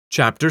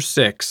Chapter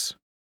 6.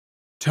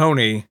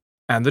 Tony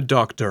and the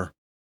Doctor.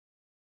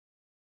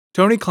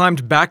 Tony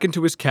climbed back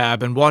into his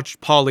cab and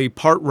watched Polly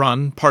part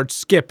run, part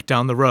skip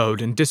down the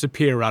road and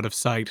disappear out of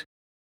sight.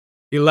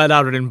 He let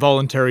out an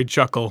involuntary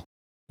chuckle.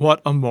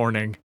 What a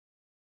morning.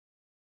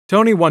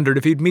 Tony wondered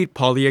if he'd meet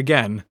Polly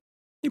again.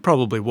 He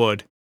probably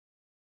would.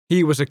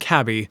 He was a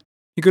cabbie.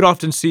 He could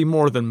often see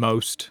more than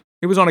most.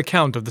 It was on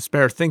account of the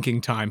spare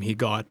thinking time he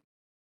got.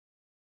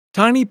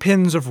 Tiny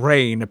pins of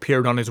rain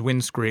appeared on his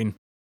windscreen.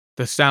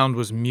 The sound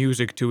was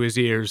music to his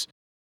ears.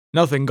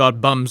 Nothing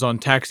got bums on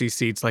taxi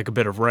seats like a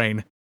bit of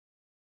rain.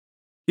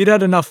 He'd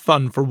had enough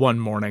fun for one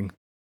morning.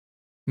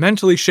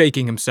 Mentally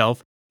shaking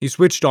himself, he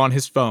switched on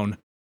his phone.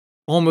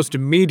 Almost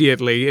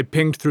immediately, it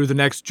pinged through the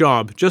next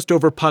job, just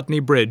over Putney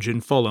Bridge in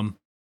Fulham.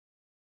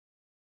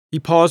 He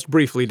paused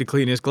briefly to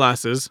clean his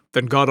glasses,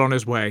 then got on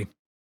his way.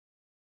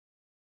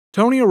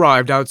 Tony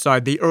arrived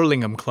outside the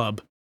Erlingham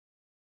Club.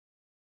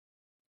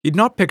 He'd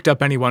not picked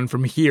up anyone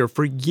from here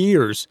for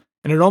years,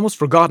 and had almost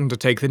forgotten to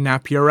take the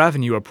Napier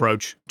Avenue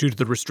approach due to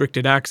the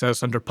restricted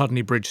access under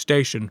Putney Bridge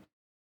Station.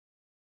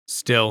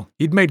 Still,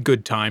 he'd made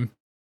good time.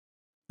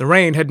 The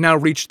rain had now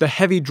reached the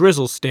heavy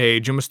drizzle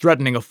stage and was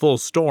threatening a full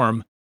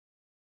storm.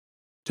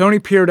 Tony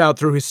peered out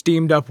through his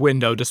steamed-up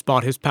window to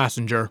spot his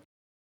passenger.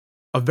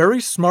 A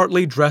very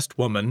smartly dressed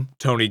woman,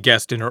 Tony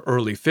guessed in her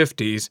early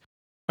 50s,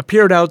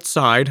 appeared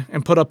outside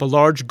and put up a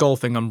large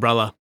golfing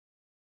umbrella.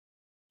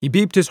 He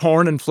beeped his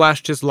horn and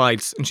flashed his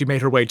lights, and she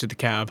made her way to the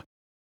cab.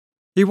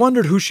 He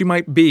wondered who she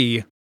might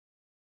be.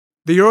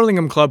 The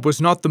Erlingham Club was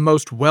not the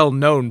most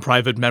well-known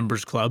private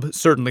members' club,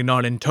 certainly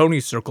not in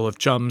Tony's circle of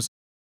chums,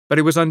 but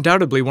it was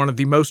undoubtedly one of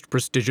the most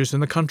prestigious in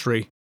the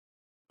country.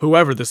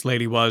 Whoever this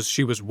lady was,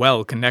 she was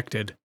well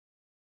connected.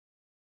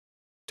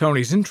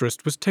 Tony's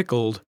interest was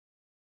tickled.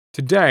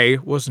 Today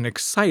was an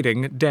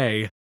exciting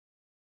day.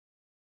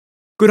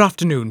 "Good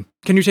afternoon.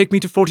 Can you take me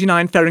to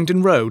 49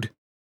 Farringdon Road?"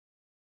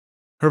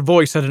 Her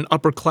voice had an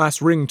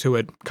upper-class ring to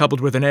it,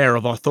 coupled with an air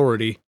of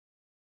authority.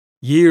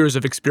 Years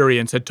of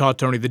experience had taught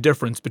Tony the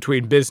difference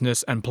between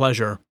business and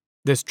pleasure.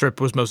 This trip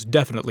was most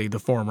definitely the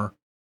former.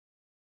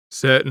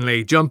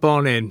 "Certainly, jump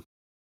on in."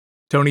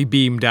 Tony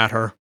beamed at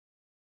her.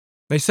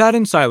 They sat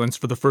in silence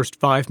for the first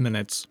 5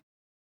 minutes.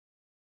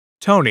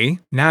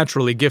 Tony,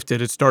 naturally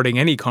gifted at starting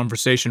any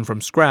conversation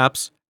from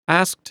scraps,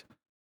 asked,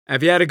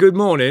 "Have you had a good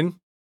morning?"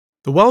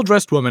 The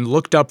well-dressed woman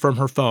looked up from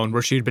her phone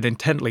where she had been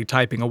intently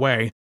typing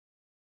away.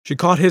 She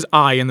caught his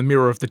eye in the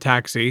mirror of the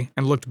taxi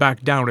and looked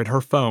back down at her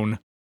phone.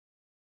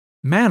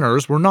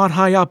 Manners were not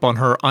high up on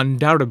her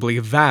undoubtedly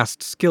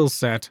vast skill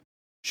set.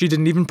 She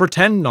didn't even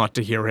pretend not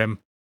to hear him.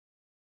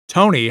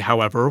 Tony,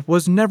 however,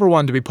 was never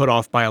one to be put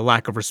off by a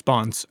lack of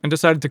response, and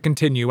decided to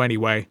continue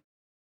anyway.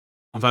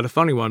 "I've had a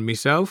funny one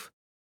myself.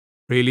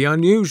 Really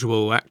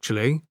unusual,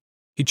 actually."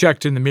 He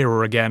checked in the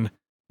mirror again.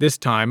 This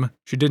time,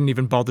 she didn't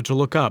even bother to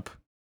look up.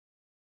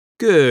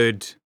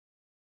 "Good,"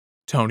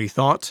 Tony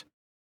thought.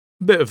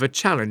 Bit of a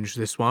challenge,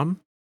 this one.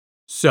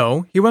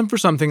 So, he went for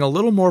something a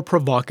little more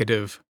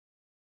provocative.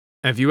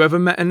 "Have you ever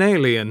met an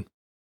alien?"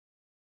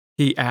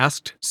 he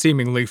asked,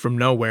 seemingly from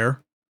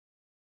nowhere.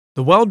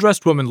 The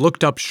well-dressed woman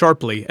looked up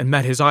sharply and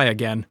met his eye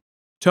again.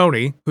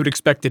 Tony, who'd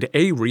expected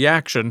a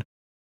reaction,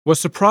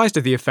 was surprised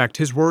at the effect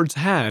his words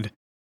had.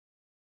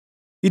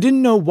 He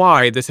didn't know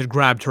why this had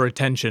grabbed her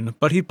attention,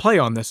 but he'd play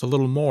on this a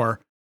little more.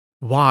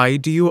 "Why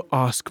do you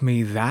ask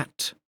me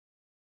that?"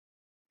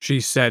 she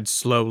said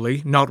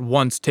slowly, not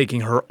once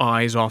taking her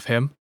eyes off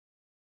him.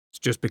 "It's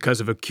just because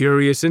of a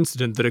curious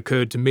incident that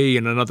occurred to me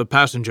and another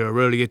passenger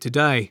earlier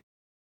today,"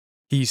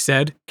 he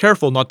said,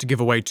 careful not to give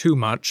away too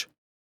much.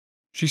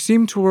 She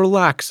seemed to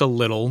relax a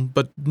little,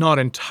 but not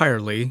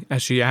entirely,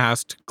 as she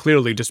asked,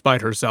 clearly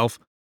despite herself,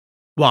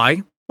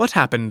 "Why? What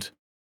happened?"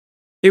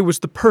 It was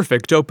the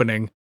perfect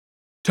opening.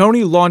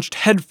 Tony launched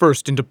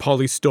headfirst into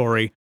Polly's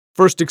story,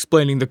 first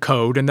explaining the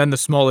code and then the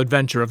small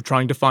adventure of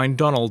trying to find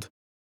Donald.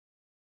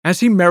 As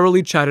he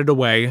merrily chatted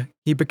away,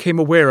 he became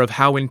aware of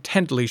how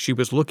intently she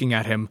was looking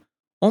at him,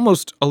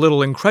 almost a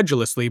little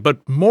incredulously,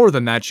 but more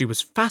than that, she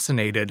was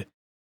fascinated.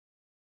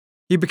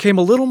 He became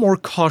a little more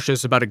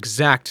cautious about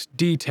exact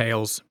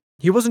details.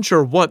 He wasn't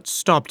sure what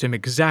stopped him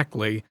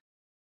exactly.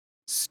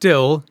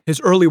 Still,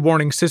 his early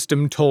warning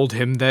system told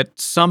him that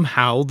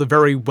somehow the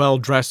very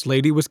well-dressed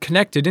lady was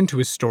connected into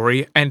his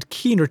story and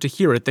keener to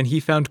hear it than he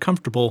found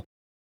comfortable.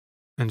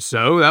 "And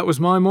so, that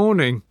was my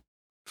morning.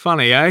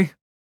 Funny, eh?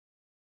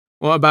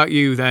 What about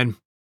you, then?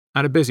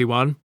 Had a busy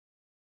one?"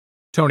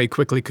 Tony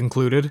quickly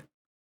concluded.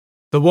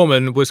 The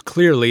woman was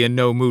clearly in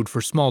no mood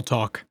for small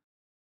talk.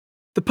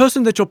 "The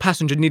person that your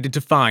passenger needed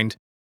to find,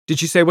 did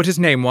she say what his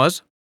name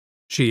was?"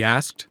 she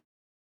asked.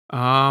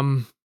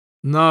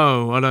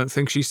 No, I don't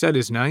think she said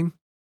his name.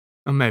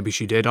 Or maybe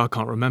she did, I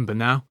can't remember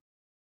now."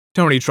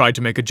 Tony tried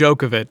to make a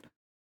joke of it.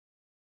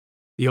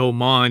 "The old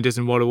mind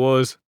isn't what it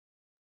was.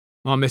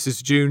 My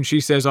Mrs. June, she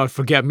says I'd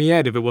forget me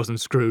head if it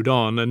wasn't screwed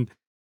on, and—"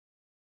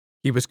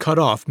 He was cut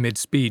off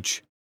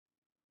mid-speech.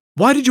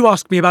 "Why did you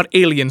ask me about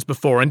aliens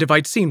before and if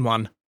I'd seen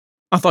one?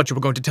 I thought you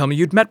were going to tell me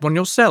you'd met one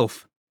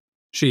yourself,"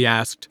 she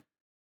asked.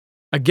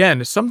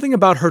 Again, something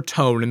about her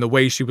tone and the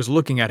way she was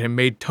looking at him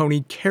made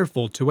Tony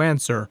careful to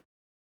answer.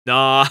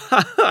 Nah,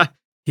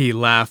 he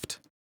laughed.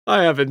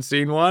 I haven't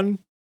seen one.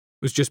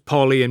 It was just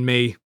Polly and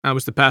me. I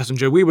was the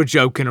passenger. We were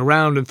joking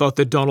around and thought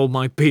that Donald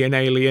might be an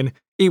alien.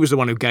 He was the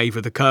one who gave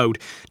her the code.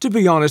 To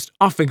be honest,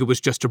 I think it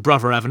was just a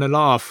brother having a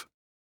laugh.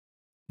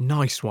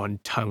 Nice one,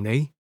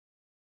 Tony,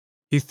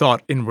 he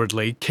thought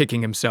inwardly,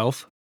 kicking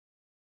himself.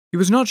 He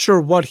was not sure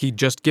what he'd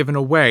just given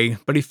away,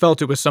 but he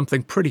felt it was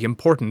something pretty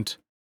important.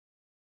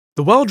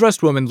 The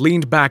well-dressed woman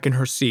leaned back in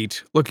her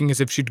seat, looking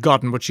as if she'd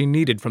gotten what she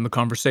needed from the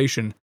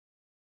conversation.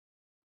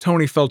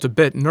 Tony felt a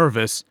bit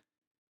nervous.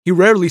 He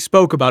rarely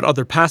spoke about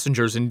other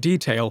passengers in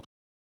detail,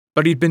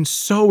 but he'd been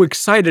so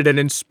excited and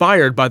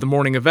inspired by the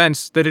morning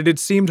events that it had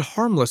seemed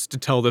harmless to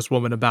tell this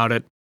woman about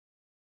it.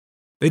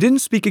 They didn't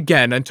speak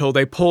again until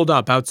they pulled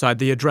up outside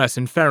the address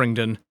in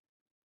Farringdon.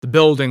 The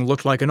building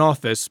looked like an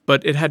office,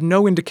 but it had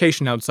no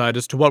indication outside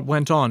as to what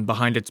went on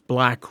behind its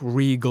black,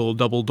 regal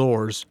double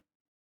doors.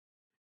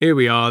 Here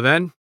we are,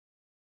 then,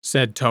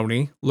 said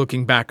Tony,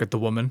 looking back at the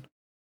woman.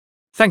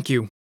 Thank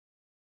you,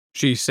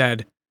 she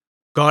said,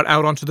 got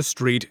out onto the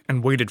street,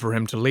 and waited for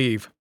him to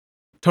leave.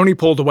 Tony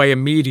pulled away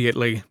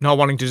immediately, not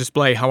wanting to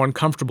display how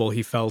uncomfortable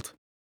he felt.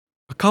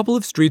 A couple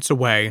of streets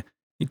away,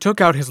 he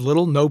took out his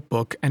little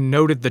notebook and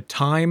noted the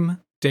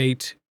time,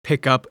 date,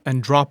 pickup,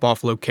 and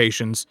drop-off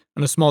locations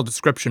and a small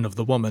description of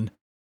the woman.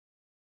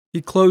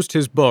 He closed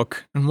his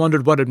book and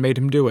wondered what had made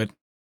him do it.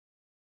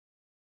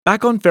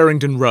 Back on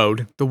Farringdon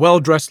Road, the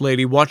well-dressed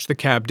lady watched the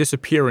cab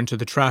disappear into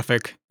the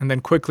traffic and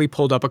then quickly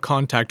pulled up a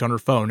contact on her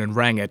phone and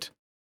rang it.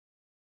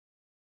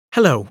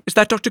 Hello, is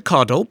that Dr.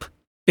 Cardolp?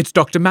 It's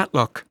Dr.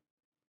 Matlock.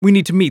 We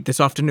need to meet this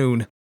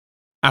afternoon.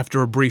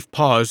 After a brief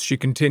pause, she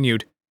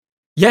continued.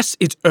 Yes,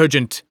 it's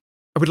urgent.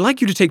 I would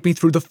like you to take me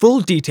through the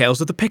full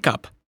details of the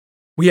pickup.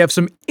 We have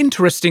some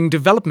interesting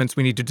developments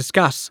we need to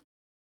discuss.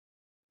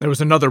 There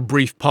was another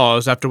brief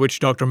pause, after which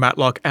Dr.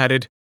 Matlock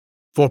added,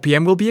 4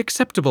 p.m. will be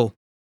acceptable.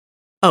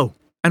 Oh,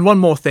 and one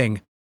more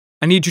thing.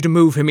 I need you to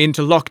move him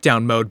into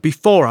lockdown mode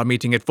before our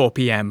meeting at 4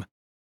 p.m.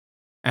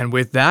 And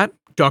with that,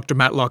 Dr.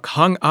 Matlock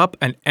hung up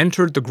and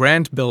entered the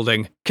grand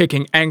building,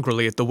 kicking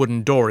angrily at the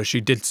wooden door as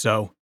she did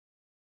so.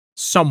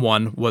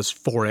 Someone was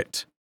for it.